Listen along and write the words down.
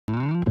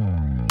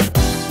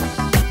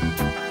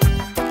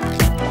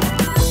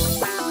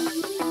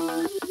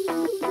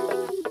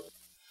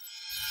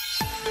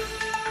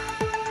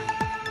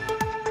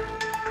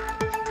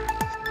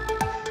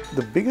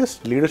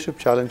biggest leadership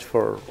challenge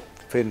for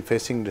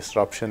facing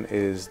disruption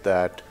is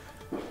that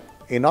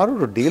in order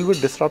to deal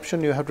with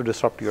disruption, you have to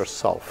disrupt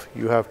yourself.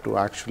 You have to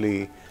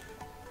actually,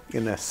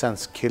 in a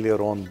sense, kill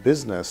your own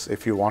business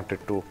if you want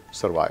it to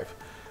survive.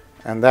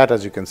 And that,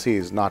 as you can see,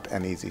 is not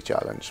an easy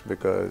challenge,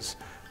 because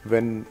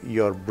when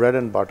your bread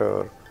and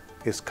butter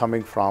is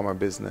coming from a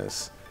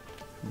business,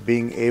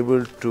 being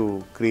able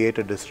to create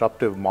a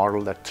disruptive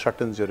model that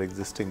threatens your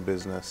existing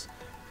business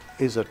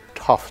is a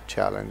tough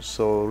challenge.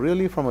 So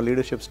really, from a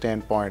leadership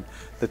standpoint,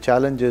 the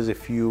challenge is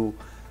if you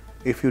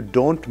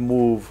don't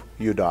move,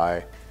 you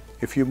die.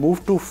 If you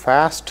move too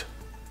fast,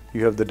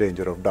 you have the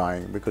danger of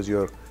dying because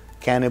you're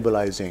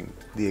cannibalizing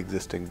the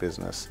existing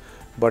business.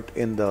 But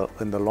in the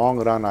long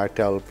run, I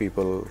tell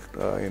people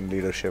in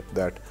leadership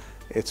that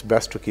it's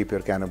best to keep your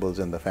cannibals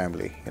in the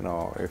family. You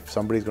know, if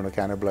somebody's going to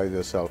cannibalize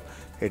yourself,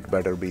 it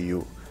better be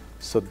you.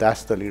 So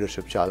that's the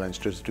leadership challenge,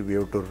 just to be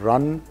able to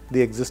run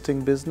the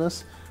existing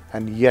business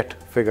and yet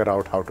figure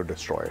out how to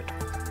destroy it.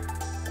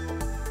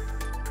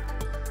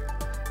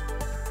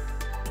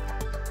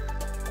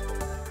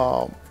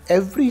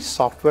 Every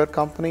software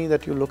company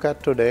that you look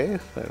at today,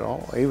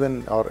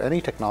 or any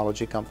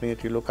technology company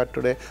that you look at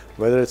today,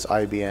 whether it's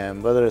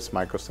IBM, whether it's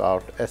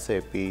Microsoft,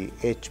 SAP,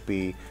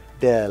 HP,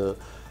 Dell,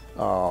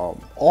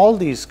 all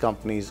these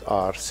companies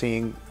are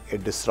seeing a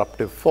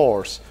disruptive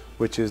force,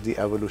 which is the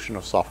evolution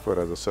of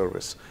software as a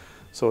service.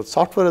 So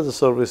software as a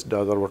service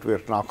does, or what we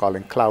are now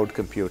calling cloud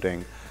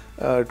computing,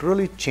 it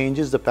really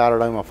changes the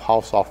paradigm of how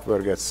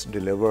software gets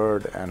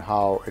delivered and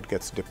how it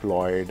gets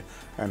deployed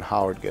and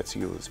how it gets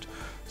used.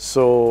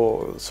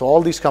 So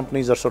all these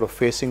companies are sort of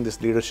facing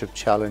this leadership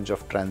challenge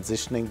of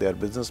transitioning their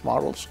business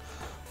models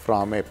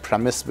from a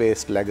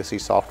premise-based legacy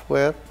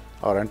software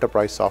or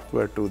enterprise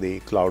software to the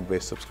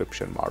cloud-based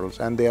subscription models,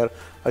 and they are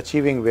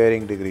achieving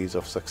varying degrees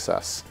of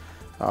success.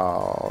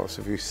 So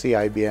if you see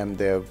IBM,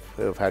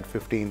 they've had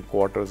 15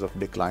 quarters of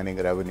declining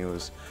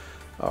revenues,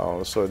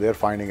 so they're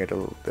finding it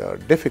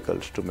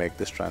difficult to make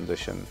this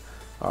transition.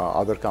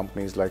 Other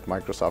companies like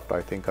Microsoft, I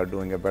think, are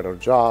doing a better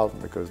job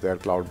because their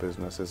cloud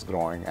business is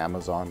growing.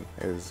 Amazon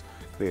has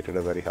created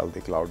a very healthy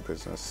cloud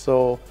business.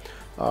 So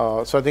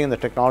I think in the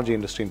technology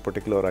industry in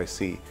particular, I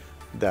see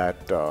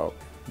that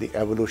the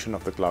evolution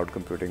of the cloud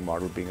computing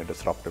model being a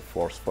disruptive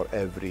force for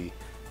every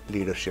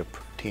leadership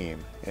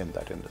team in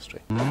that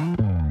industry.